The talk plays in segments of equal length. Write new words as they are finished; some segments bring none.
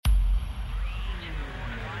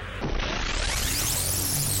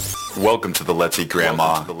Welcome to the Let's Eat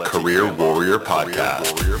Grandma Career Warrior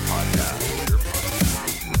Podcast.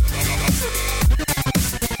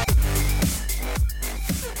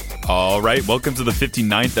 All right, welcome to the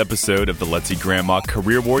 59th episode of the Let's Eat Grandma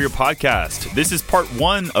Career Warrior Podcast. This is part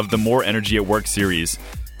one of the More Energy at Work series.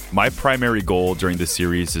 My primary goal during this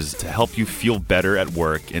series is to help you feel better at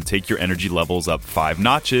work and take your energy levels up 5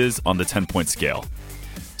 notches on the 10-point scale.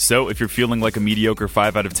 So if you're feeling like a mediocre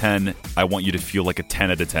 5 out of 10, I want you to feel like a 10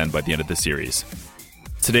 out of 10 by the end of the series.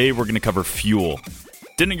 Today, we're going to cover fuel.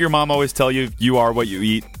 Didn't your mom always tell you, you are what you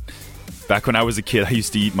eat? Back when I was a kid, I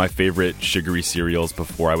used to eat my favorite sugary cereals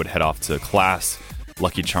before I would head off to class.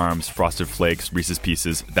 Lucky Charms, Frosted Flakes, Reese's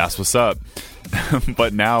Pieces, that's what's up.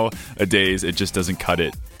 But nowadays, it just doesn't cut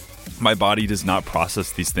it. My body does not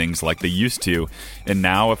process these things like they used to, and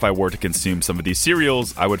now if I were to consume some of these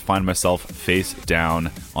cereals, I would find myself face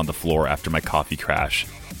down on the floor after my coffee crash.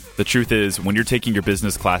 The truth is, when you're taking your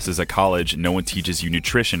business classes at college, no one teaches you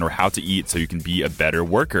nutrition or how to eat so you can be a better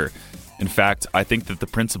worker. In fact, I think that the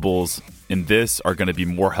principles in this are going to be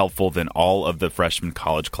more helpful than all of the freshman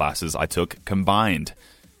college classes I took combined.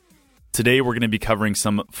 Today, we're going to be covering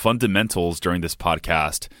some fundamentals during this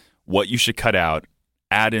podcast, what you should cut out,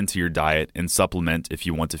 add into your diet, and supplement if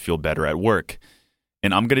you want to feel better at work.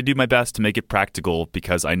 And I'm going to do my best to make it practical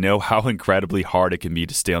because I know how incredibly hard it can be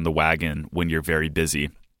to stay on the wagon when you're very busy.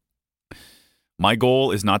 My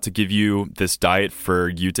goal is not to give you this diet for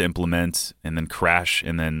you to implement and then crash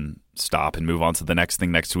and then stop and move on to the next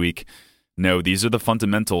thing next week. No, these are the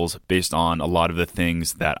fundamentals based on a lot of the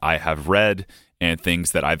things that I have read and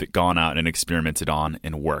things that I've gone out and experimented on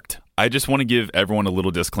and worked. I just want to give everyone a little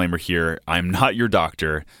disclaimer here. I'm not your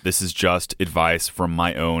doctor. This is just advice from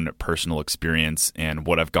my own personal experience and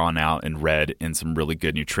what I've gone out and read in some really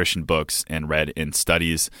good nutrition books and read in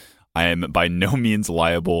studies. I am by no means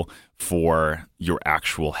liable for your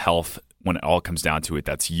actual health. When it all comes down to it,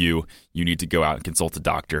 that's you. You need to go out and consult a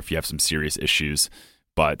doctor if you have some serious issues.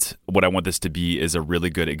 But what I want this to be is a really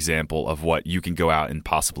good example of what you can go out and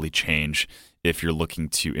possibly change if you're looking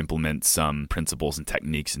to implement some principles and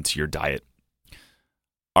techniques into your diet.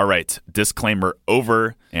 All right, disclaimer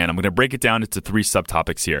over, and I'm going to break it down into 3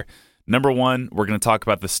 subtopics here. Number 1, we're going to talk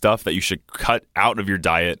about the stuff that you should cut out of your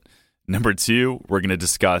diet. Number 2, we're going to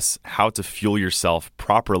discuss how to fuel yourself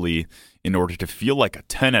properly in order to feel like a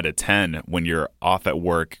 10 out of 10 when you're off at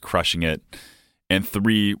work crushing it. And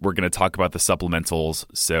 3, we're going to talk about the supplementals,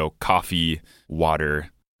 so coffee,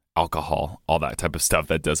 water, alcohol, all that type of stuff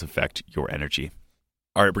that does affect your energy.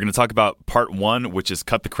 All right, we're going to talk about part 1, which is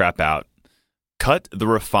cut the crap out. Cut the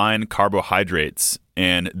refined carbohydrates.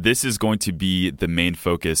 And this is going to be the main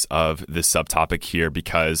focus of this subtopic here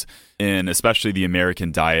because in especially the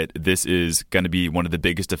American diet, this is going to be one of the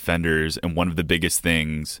biggest offenders and one of the biggest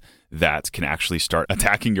things that can actually start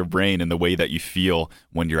attacking your brain and the way that you feel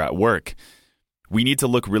when you're at work. We need to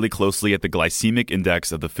look really closely at the glycemic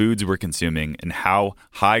index of the foods we're consuming and how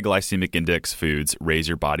high glycemic index foods raise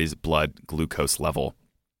your body's blood glucose level.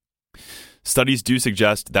 Studies do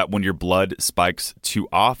suggest that when your blood spikes too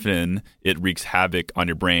often, it wreaks havoc on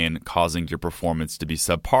your brain, causing your performance to be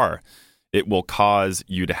subpar. It will cause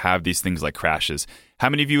you to have these things like crashes. How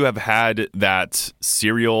many of you have had that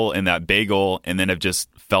cereal and that bagel and then have just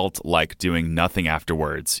felt like doing nothing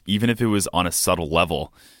afterwards, even if it was on a subtle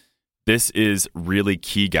level? This is really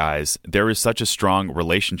key, guys. There is such a strong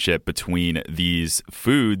relationship between these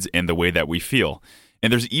foods and the way that we feel.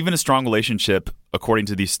 And there's even a strong relationship, according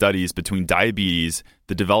to these studies, between diabetes,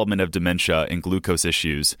 the development of dementia, and glucose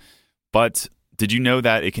issues. But did you know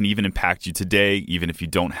that it can even impact you today, even if you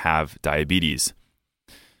don't have diabetes?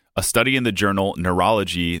 A study in the journal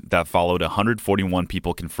Neurology that followed 141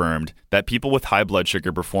 people confirmed that people with high blood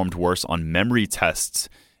sugar performed worse on memory tests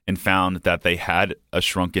and found that they had a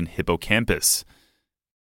shrunken hippocampus.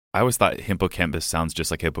 I always thought hippocampus sounds just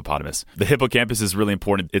like hippopotamus. The hippocampus is really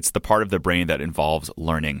important. It's the part of the brain that involves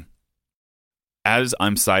learning. As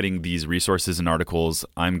I'm citing these resources and articles,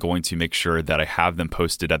 I'm going to make sure that I have them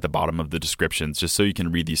posted at the bottom of the descriptions just so you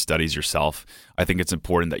can read these studies yourself. I think it's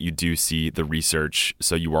important that you do see the research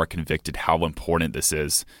so you are convicted how important this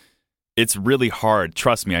is. It's really hard,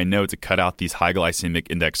 trust me, I know, to cut out these high glycemic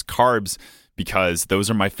index carbs because those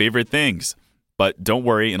are my favorite things. But don't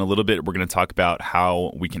worry, in a little bit, we're going to talk about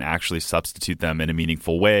how we can actually substitute them in a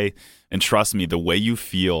meaningful way. And trust me, the way you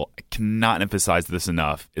feel, I cannot emphasize this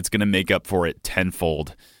enough. It's going to make up for it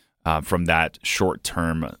tenfold from that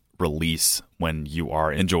short-term release when you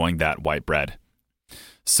are enjoying that white bread.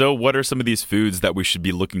 So what are some of these foods that we should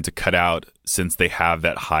be looking to cut out since they have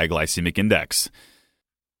that high glycemic index?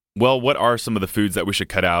 Well, what are some of the foods that we should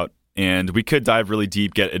cut out? And we could dive really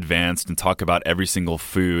deep, get advanced, and talk about every single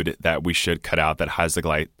food that we should cut out that has a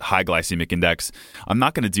high glycemic index. I'm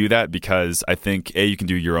not going to do that because I think, A, you can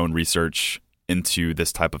do your own research into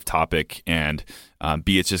this type of topic, and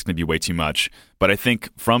B, it's just going to be way too much. But I think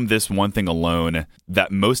from this one thing alone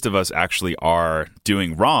that most of us actually are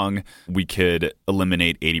doing wrong, we could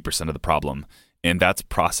eliminate 80% of the problem, and that's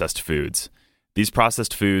processed foods. These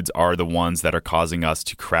processed foods are the ones that are causing us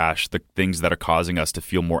to crash, the things that are causing us to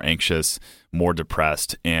feel more anxious, more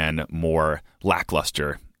depressed, and more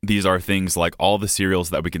lackluster. These are things like all the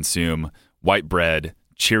cereals that we consume, white bread,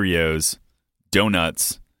 Cheerios,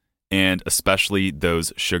 donuts, and especially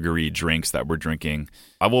those sugary drinks that we're drinking.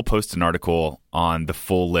 I will post an article on the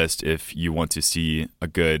full list if you want to see a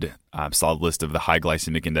good solid list of the high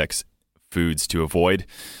glycemic index foods to avoid.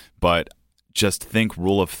 But just think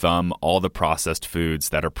rule of thumb, all the processed foods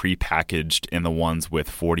that are pre-packaged and the ones with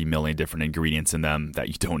 40 million different ingredients in them that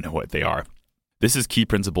you don't know what they are. This is key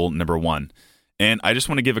principle number 1. And I just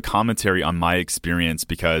want to give a commentary on my experience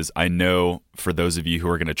because I know for those of you who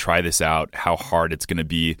are going to try this out, how hard it's going to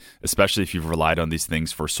be, especially if you've relied on these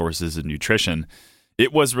things for sources of nutrition.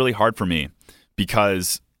 It was really hard for me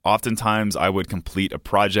because oftentimes I would complete a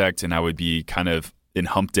project and I would be kind of in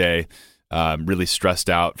hump day, really stressed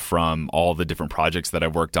out from all the different projects that I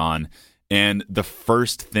worked on. And the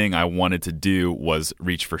first thing I wanted to do was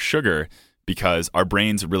reach for sugar, because our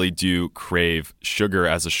brains really do crave sugar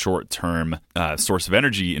as a short-term source of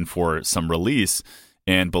energy and for some release.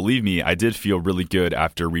 And believe me, I did feel really good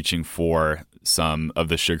after reaching for some of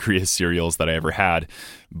the sugariest cereals that I ever had.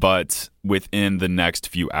 But within the next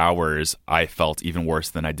few hours, I felt even worse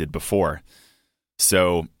than I did before.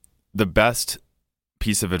 So the best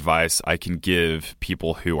piece of advice I can give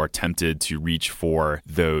people who are tempted to reach for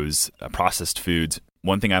those processed foods,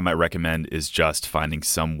 one thing I might recommend is just finding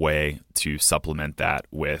some way to supplement that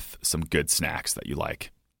with some good snacks that you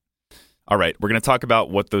like. All right, we're going to talk about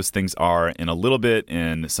what those things are in a little bit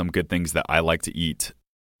and some good things that I like to eat.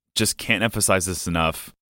 Just can't emphasize this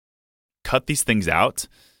enough. Cut these things out.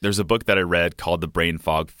 There's a book that I read called The Brain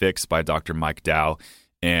Fog Fix by Dr. Mike Dow,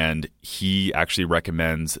 and he actually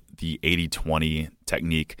recommends the 80-20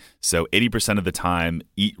 technique. So 80% of the time,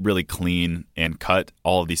 eat really clean and cut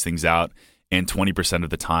all of these things out. And 20% of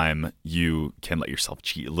the time, you can let yourself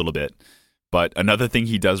cheat a little bit. But another thing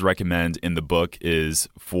he does recommend in the book is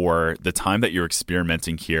for the time that you're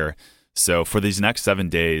experimenting here. So for these next 7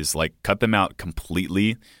 days, cut them out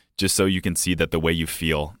completely just so you can see that the way you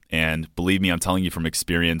feel. And believe me, I'm telling you from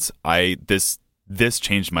experience, this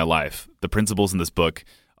changed my life. The principles in this book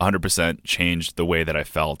 100% changed the way that I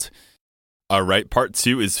felt. All right, part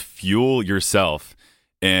 2 is fuel yourself.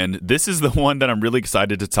 And this is the one that I'm really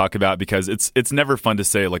excited to talk about because it's never fun to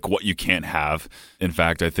say what you can't have. In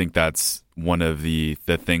fact, I think that's one of the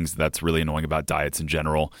things that's really annoying about diets in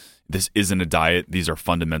general. This isn't a diet. These are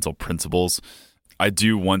fundamental principles. I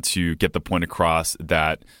do want to get the point across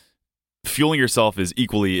that fueling yourself is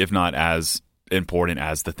equally, if not as important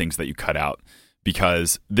as the things that you cut out.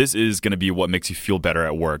 Because this is going to be what makes you feel better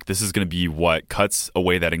at work. This is going to be what cuts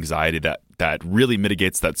away that anxiety that really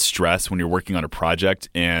mitigates that stress when you're working on a project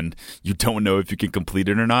and you don't know if you can complete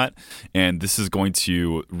it or not. And this is going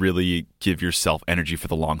to really give yourself energy for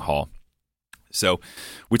the long haul. So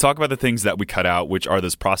we talk about the things that we cut out, which are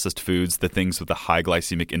those processed foods, the things with a high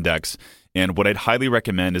glycemic index. And what I'd highly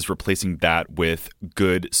recommend is replacing that with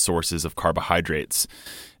good sources of carbohydrates.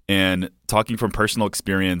 And talking from personal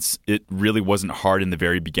experience, it really wasn't hard in the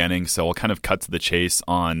very beginning. So I'll kind of cut to the chase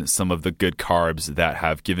on some of the good carbs that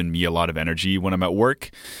have given me a lot of energy when I'm at work.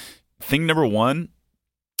 Thing number 1,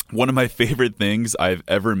 one of my favorite things I've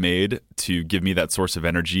ever made to give me that source of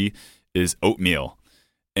energy is oatmeal.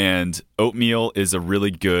 And oatmeal is a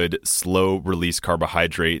really good slow release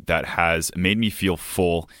carbohydrate that has made me feel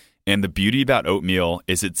full. And the beauty about oatmeal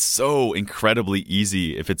is it's so incredibly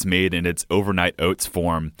easy if it's made in its overnight oats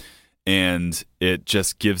form. And it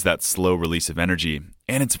just gives that slow release of energy.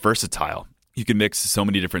 And it's versatile. You can mix so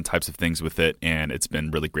many different types of things with it, and it's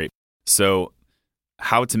been really great. So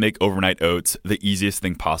how to make overnight oats the easiest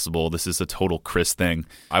thing possible. This is a total Chris thing.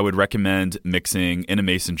 I would recommend mixing in a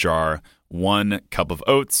mason jar 1 cup of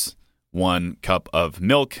oats, 1 cup of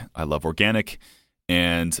milk. I love organic.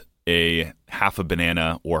 And a half a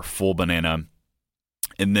banana or full banana,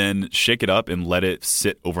 and then shake it up and let it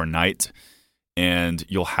sit overnight, and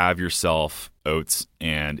you'll have yourself oats,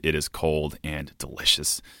 and it is cold and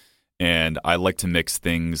delicious. And I like to mix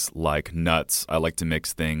things like nuts. I like to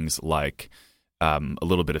mix things like a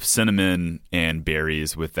little bit of cinnamon and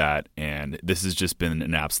berries with that, and this has just been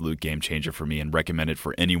an absolute game changer for me and recommend it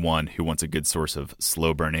for anyone who wants a good source of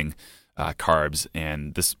slow burning carbs,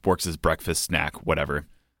 and this works as breakfast, snack, whatever.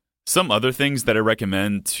 Some other things that I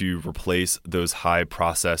recommend to replace those highly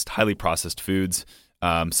processed foods.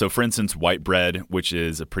 So for instance, white bread, which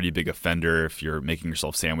is a pretty big offender if you're making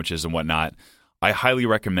yourself sandwiches and whatnot. I highly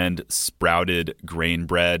recommend sprouted grain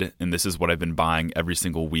bread, and this is what I've been buying every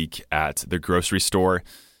single week at the grocery store.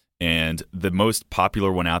 And the most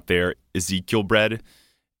popular one out there, Ezekiel bread.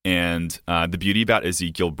 And the beauty about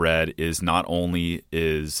Ezekiel bread is not only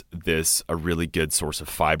is this a really good source of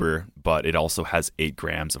fiber, but it also has 8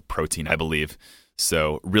 grams of protein, I believe.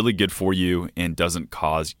 So really good for you and doesn't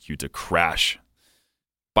cause you to crash.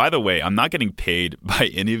 By the way, I'm not getting paid by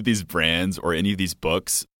any of these brands or any of these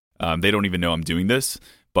books. They don't even know I'm doing this,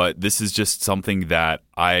 but this is just something that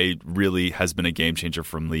I really has been a game changer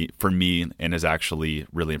for me and has actually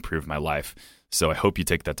really improved my life. So I hope you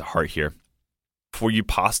take that to heart here. For you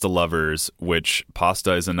pasta lovers, which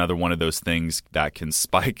pasta is another one of those things that can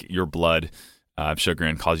spike your blood sugar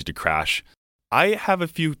and cause you to crash. I have a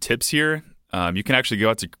few tips here. You can actually go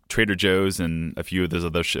out to Trader Joe's and a few of those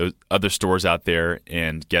other stores out there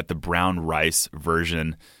and get the brown rice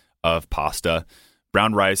version of pasta.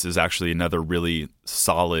 Brown rice is actually another really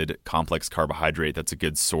solid complex carbohydrate that's a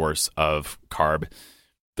good source of carb.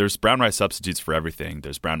 There's brown rice substitutes for everything.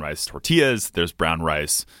 There's brown rice tortillas, there's brown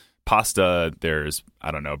rice pasta, there's,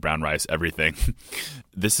 brown rice, everything.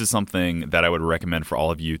 This is something that I would recommend for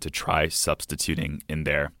all of you to try substituting in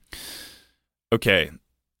there. Okay,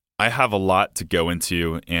 I have a lot to go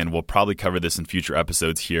into, and we'll probably cover this in future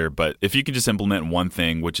episodes here, but if you can just implement one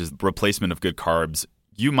thing, which is replacement of good carbs,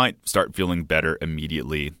 you might start feeling better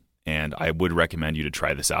immediately, and I would recommend you to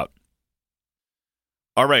try this out.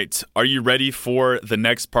 All right, are you ready for the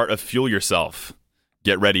next part of Fuel Yourself?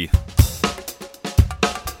 Get ready.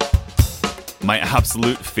 My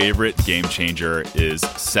absolute favorite game changer is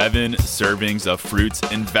 7 servings of fruits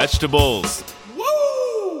and vegetables.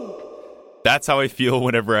 Woo! That's how I feel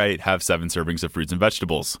whenever I have 7 servings of fruits and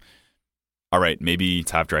vegetables. All right, maybe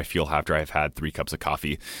it's after I've had 3 cups of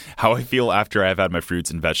coffee. How I feel after I've had my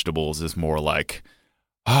fruits and vegetables is more like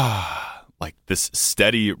this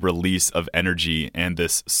steady release of energy and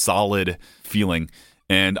this solid feeling.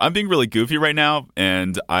 And I'm being really goofy right now,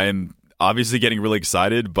 and I'm obviously getting really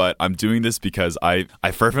excited, but I'm doing this because I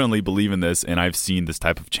fervently believe in this and I've seen this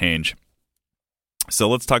type of change. So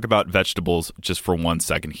let's talk about vegetables just for 1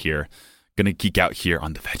 second here. Gonna geek out here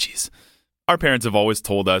on the veggies. Our parents have always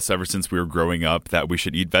told us ever since we were growing up that we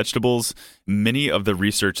should eat vegetables. Many of the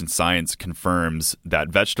research and science confirms that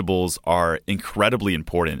vegetables are incredibly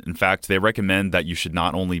important. In fact, they recommend that you should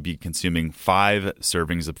not only be consuming 5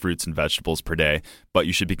 servings of fruits and vegetables per day, but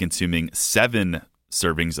you should be consuming 7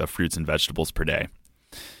 servings of fruits and vegetables per day.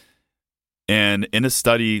 And in a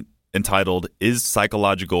study entitled, "Is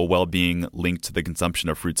Psychological Well-Being Linked to the Consumption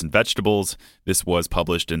of Fruits and Vegetables?" This was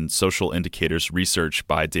published in Social Indicators Research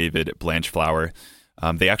by David Blanchflower.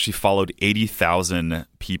 They actually followed 80,000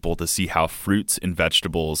 people to see how fruits and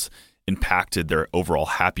vegetables impacted their overall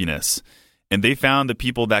happiness. And they found the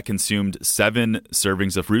people that consumed 7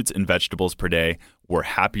 servings of fruits and vegetables per day were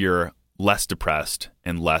happier, less depressed,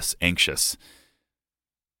 and less anxious.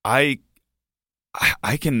 I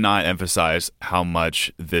cannot emphasize how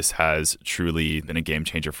much this has truly been a game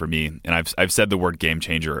changer for me. And I've said the word game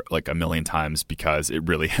changer like a million times because it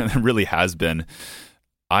really has been.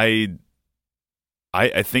 I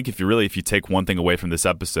think if you take one thing away from this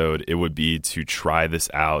episode, it would be to try this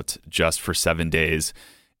out just for 7 days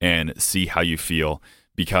and see how you feel.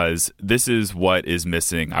 Because this is what is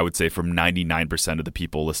missing, I would say, from 99% of the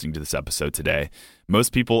people listening to this episode today.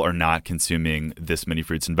 Most people are not consuming this many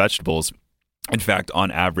fruits and vegetables. In fact,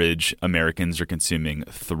 on average, Americans are consuming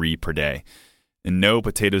 3 per day. And no,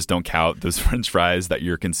 potatoes don't count. Those French fries that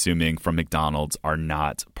you're consuming from McDonald's are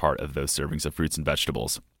not part of those servings of fruits and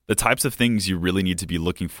vegetables. The types of things you really need to be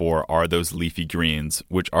looking for are those leafy greens,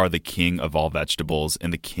 which are the king of all vegetables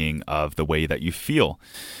and the king of the way that you feel.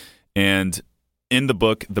 And in the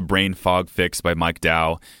book, The Brain Fog Fix by Mike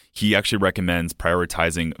Dow, he actually recommends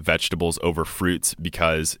prioritizing vegetables over fruits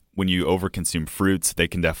because when you overconsume fruits, they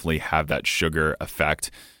can definitely have that sugar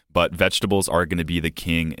effect. But vegetables are going to be the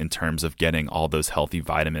king in terms of getting all those healthy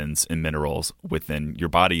vitamins and minerals within your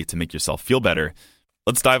body to make yourself feel better.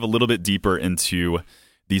 Let's dive a little bit deeper into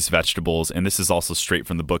these vegetables. And this is also straight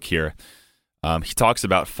from the book here. He talks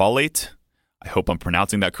about folate. I hope I'm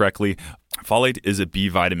pronouncing that correctly. Folate is a B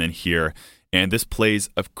vitamin here. And this plays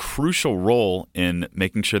a crucial role in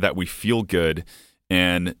making sure that we feel good.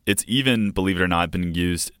 And it's even, believe it or not, been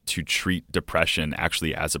used to treat depression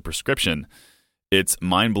actually as a prescription. It's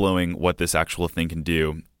mind-blowing what this actual thing can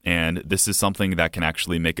do. And this is something that can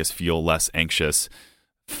actually make us feel less anxious.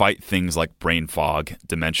 fight things like brain fog,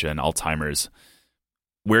 dementia, and Alzheimer's.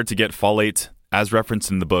 Where to get folate? As referenced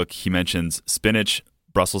in the book, he mentions spinach,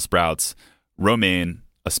 Brussels sprouts, romaine,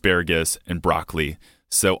 asparagus, and broccoli.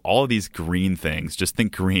 So all of these green things, just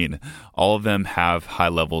think green, all of them have high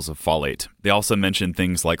levels of folate. They also mention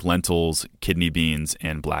things like lentils, kidney beans,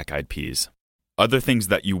 and black-eyed peas. Other things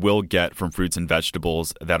that you will get from fruits and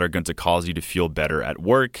vegetables that are going to cause you to feel better at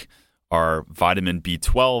work are vitamin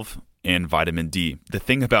B12 and vitamin D. The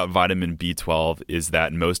thing about vitamin B12 is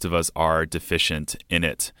that most of us are deficient in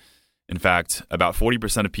it. In fact, about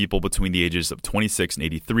 40% of people between the ages of 26 and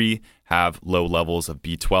 83 have low levels of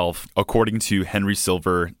B12. According to Henry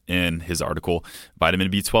Silver in his article, vitamin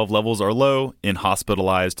B12 levels are low in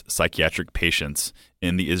hospitalized psychiatric patients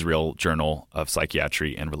in the Israel Journal of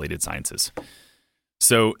Psychiatry and Related Sciences.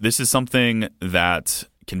 So this is something that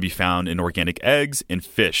can be found in organic eggs and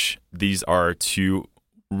fish. These are two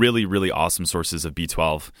really, really awesome sources of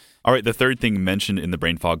B12. All right, the third thing mentioned in the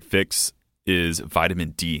brain fog fix is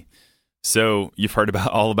vitamin D. So you've heard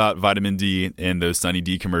all about vitamin D in those Sunny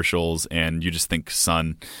D commercials, and you just think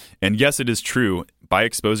sun. And yes, it is true. By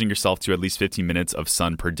exposing yourself to at least 15 minutes of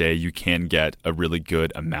sun per day, you can get a really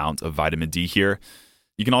good amount of vitamin D here.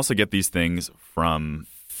 You can also get these things from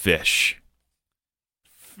fish.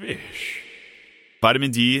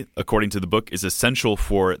 Vitamin D, according to the book, is essential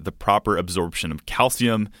for the proper absorption of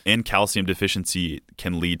calcium, and calcium deficiency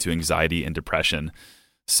can lead to anxiety and depression.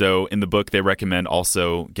 So in the book, they recommend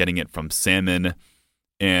also getting it from salmon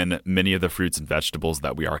and many of the fruits and vegetables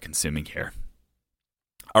that we are consuming here.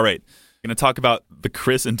 All right, I'm going to talk about the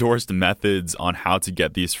Chris endorsed methods on how to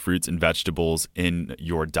get these fruits and vegetables in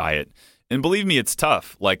your diet. And believe me, it's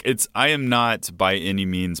tough. I am not by any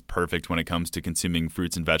means perfect when it comes to consuming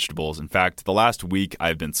fruits and vegetables. In fact, the last week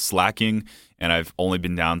I've been slacking and I've only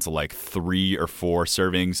been down to 3 or 4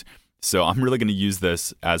 servings. So I'm really going to use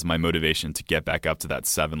this as my motivation to get back up to that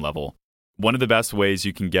 7 level. One of the best ways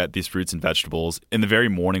you can get these fruits and vegetables, in the very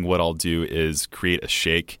morning, what I'll do is create a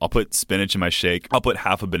shake. I'll put spinach in my shake. I'll put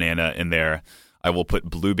half a banana in there. I will put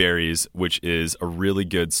blueberries, which is a really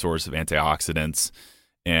good source of antioxidants.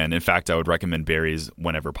 And in fact, I would recommend berries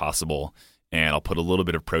whenever possible. And I'll put a little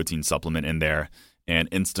bit of protein supplement in there. And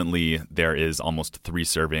instantly, there is almost 3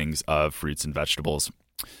 servings of fruits and vegetables.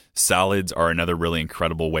 Salads are another really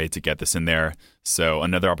incredible way to get this in there. So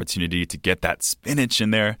another opportunity to get that spinach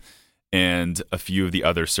in there, and a few of the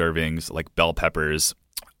other servings like bell peppers.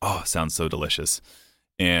 Oh, sounds so delicious.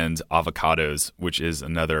 And avocados, which is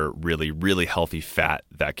another really, really healthy fat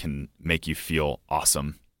that can make you feel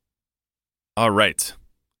awesome. All right.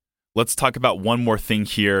 Let's talk about one more thing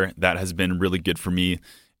here that has been really good for me,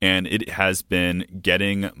 and it has been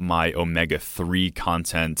getting my omega-3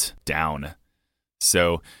 content down.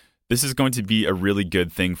 So this is going to be a really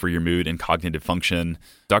good thing for your mood and cognitive function.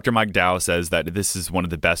 Dr. Mike Dow says that this is one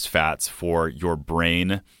of the best fats for your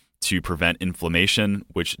brain to prevent inflammation,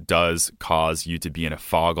 which does cause you to be in a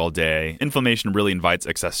fog all day. Inflammation really invites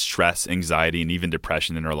excess stress, anxiety, and even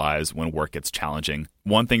depression in our lives when work gets challenging.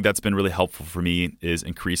 One thing that's been really helpful for me is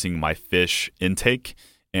increasing my fish intake.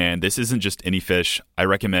 And this isn't just any fish. I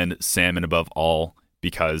recommend salmon above all,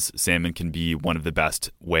 because salmon can be one of the best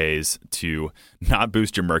ways to not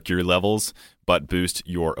boost your mercury levels, but boost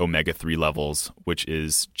your omega-3 levels, which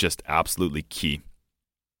is just absolutely key.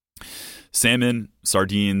 Salmon,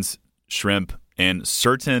 sardines, shrimp, and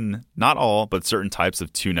certain, not all, but certain types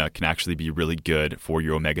of tuna can actually be really good for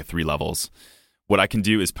your omega-3 levels. What I can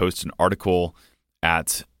do is post an article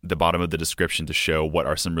at the bottom of the description to show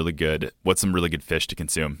what's some really good fish to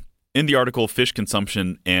consume. In the article, Fish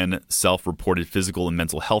Consumption and Self-Reported Physical and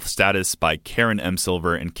Mental Health Status by Karen M.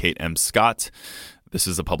 Silver and Kate M. Scott. This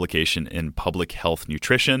is a publication in Public Health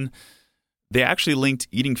Nutrition. They actually linked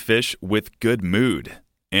eating fish with good mood.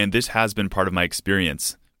 And this has been part of my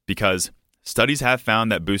experience because studies have found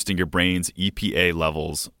that boosting your brain's EPA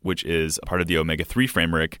levels, which is part of the omega-3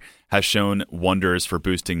 framework, has shown wonders for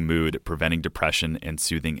boosting mood, preventing depression, and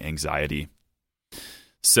soothing anxiety.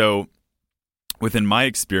 So within my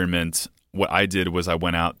experiment, what I did was I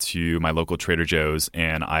went out to my local Trader Joe's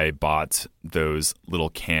and I bought those little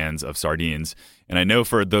cans of sardines. And I know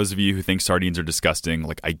for those of you who think sardines are disgusting,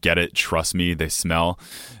 I get it, trust me, they smell.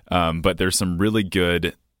 But there's some really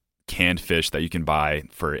good canned fish that you can buy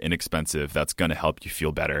for inexpensive that's going to help you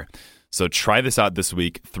feel better. So try this out this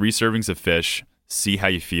week. 3 servings of fish, see how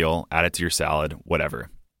you feel, add it to your salad, whatever.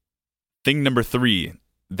 Thing number 3,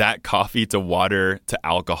 that coffee to water to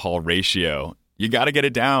alcohol ratio. You got to get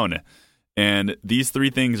it down. And these 3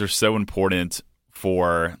 things are so important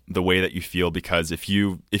for the way that you feel, because if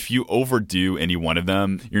you overdo any one of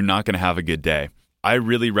them, you're not going to have a good day. I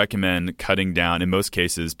really recommend cutting down. In most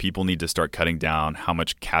cases, people need to start cutting down how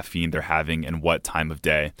much caffeine they're having and what time of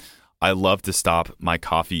day. I love to stop my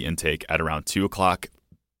coffee intake at around 2 o'clock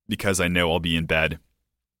because I know I'll be in bed.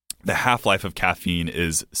 The half-life of caffeine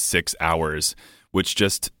is 6 hours, which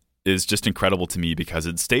is just incredible to me because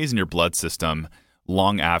it stays in your blood system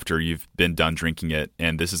long after you've been done drinking it,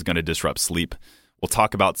 and this is going to disrupt sleep. We'll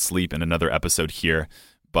talk about sleep in another episode here,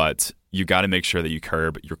 but you got to make sure that you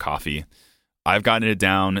curb your coffee. I've gotten it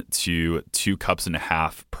down to 2.5 cups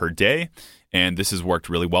per day, and this has worked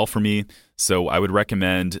really well for me. So I would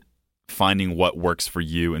recommend finding what works for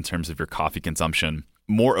you in terms of your coffee consumption.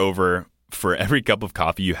 Moreover, for every cup of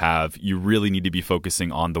coffee you have, you really need to be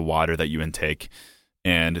focusing on the water that you intake.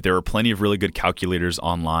 And there are plenty of really good calculators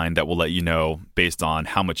online that will let you know based on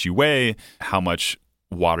how much you weigh, how much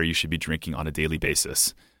water you should be drinking on a daily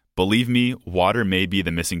basis. Believe me, water may be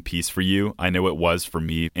the missing piece for you. I know it was for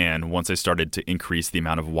me. And once I started to increase the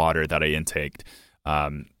amount of water that I intaked,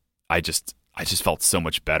 I just felt so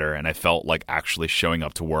much better. And I felt like actually showing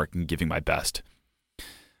up to work and giving my best.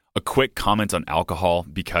 A quick comment on alcohol,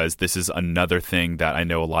 because this is another thing that I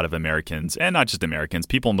know a lot of Americans, and not just Americans,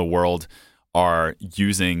 people in the world are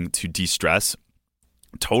using to de-stress.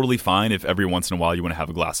 Totally fine if every once in a while you want to have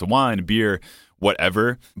a glass of wine, beer,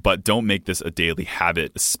 whatever, but don't make this a daily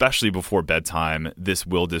habit, especially before bedtime. This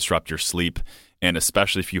will disrupt your sleep, and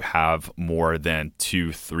especially if you have more than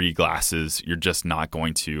 2-3 glasses, you're just not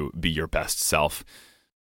going to be your best self.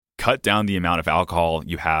 Cut down the amount of alcohol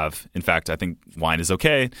you have. In fact, I think wine is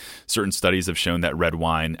okay. Certain studies have shown that red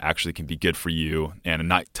wine actually can be good for you, and I'm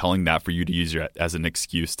not telling that for you to use it as an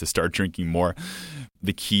excuse to start drinking more.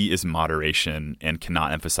 The key is moderation, and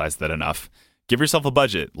cannot emphasize that enough. Give yourself a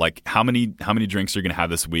budget. Like how many drinks you're going to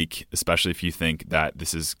have this week, especially if you think that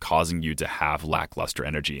this is causing you to have lackluster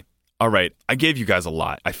energy. All right, I gave you guys a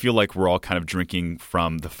lot. I feel like we're all kind of drinking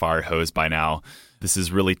from the fire hose by now. This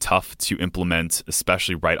is really tough to implement,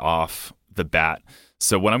 especially right off the bat.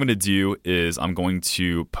 So what I'm going to do is I'm going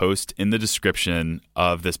to post in the description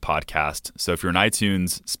of this podcast. So if you're on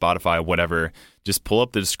iTunes, Spotify, whatever, just pull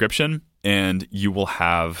up the description and you will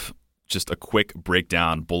have just a quick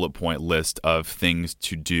breakdown bullet point list of things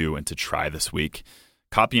to do and to try this week.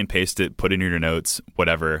 Copy and paste it, put it in your notes,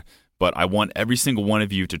 whatever. But I want every single one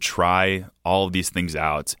of you to try all of these things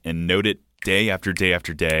out and note it day after day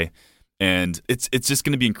after day. And it's just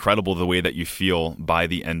going to be incredible the way that you feel by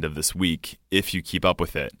the end of this week if you keep up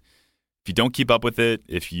with it. If you don't keep up with it,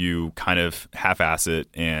 if you kind of half-ass it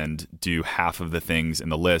and do half of the things in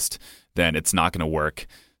the list, then it's not going to work.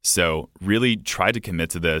 So really try to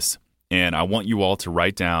commit to this. And I want you all to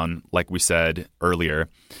write down, like we said earlier,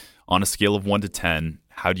 on a scale of 1 to 10,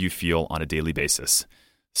 how do you feel on a daily basis?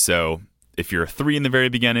 So if you're a 3 in the very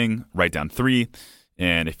beginning, write down 3.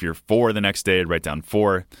 And if you're 4 the next day, write down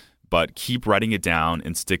 4. But keep writing it down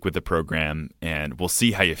and stick with the program, and we'll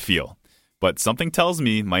see how you feel. But something tells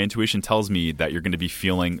me, my intuition tells me, that you're going to be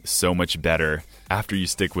feeling so much better after you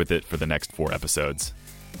stick with it for the next 4 episodes.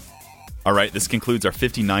 All right, this concludes our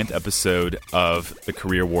 59th episode of the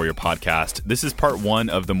Career Warrior Podcast. This is part 1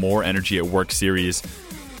 of the More Energy at Work series.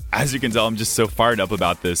 As you can tell, I'm just so fired up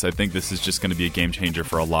about this. I think this is just going to be a game changer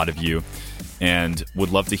for a lot of you, and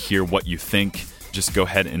would love to hear what you think. Just go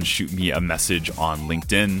ahead and shoot me a message on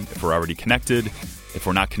LinkedIn if we're already connected. If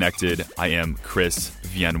we're not connected, I am Chris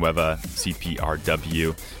Villanueva,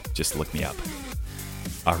 CPRW. Just look me up.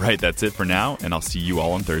 All right, that's it for now, and I'll see you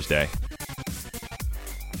all on Thursday.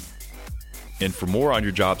 And for more on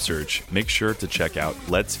your job search, make sure to check out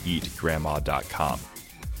letseatgrandma.com.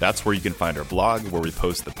 That's where you can find our blog, where we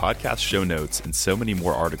post the podcast show notes and so many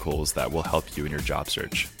more articles that will help you in your job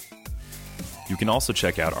search. You can also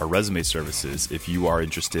check out our resume services if you are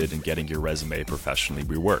interested in getting your resume professionally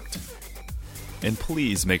reworked. And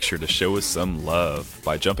please make sure to show us some love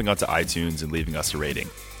by jumping onto iTunes and leaving us a rating.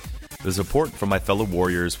 The support from my fellow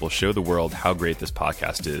warriors will show the world how great this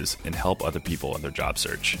podcast is and help other people in their job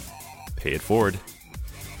search. Pay it forward.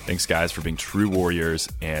 Thanks, guys, for being true warriors,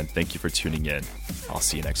 and thank you for tuning in. I'll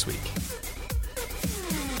see you next week.